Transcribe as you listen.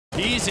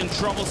He's in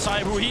trouble,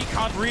 Zywoo. He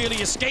can't really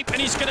escape, and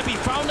he's going to be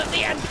found at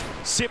the end.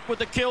 Zip with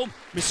the kill.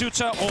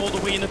 misutaaa all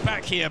the way in the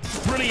back here.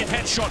 Brilliant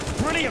headshot.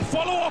 Brilliant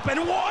follow-up,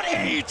 and what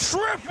a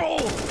triple!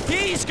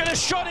 He's going to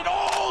shut it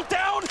all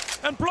down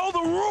and blow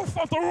the roof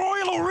of the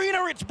Royal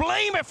Arena. It's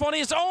blameF on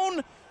his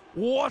own.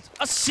 What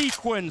a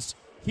sequence.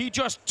 He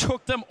just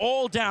took them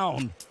all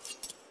down.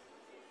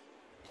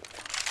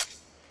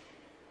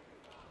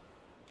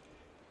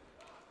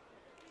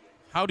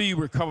 How do you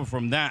recover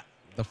from that?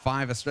 The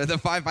five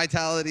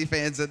Vitality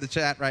fans in the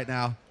chat right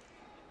now.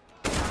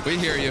 We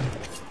hear you.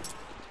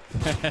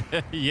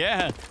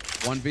 Yeah.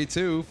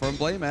 1v2 from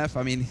blameF.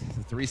 I mean,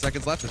 3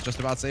 seconds left. It's just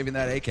about saving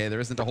that AK. There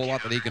isn't a whole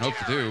lot that he can hope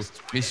to do.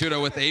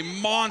 misutaaa with a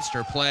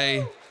monster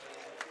play.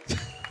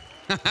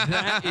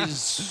 That is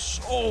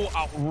so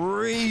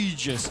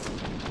outrageous.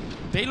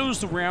 They lose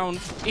the round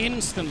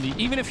instantly.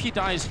 Even if he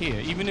dies here,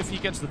 even if he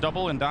gets the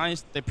double and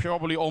dies, they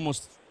probably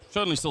almost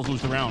certainly still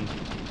lose the round.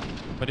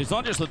 But it's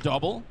not just the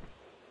double.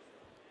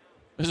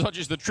 It's not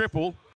just the triple.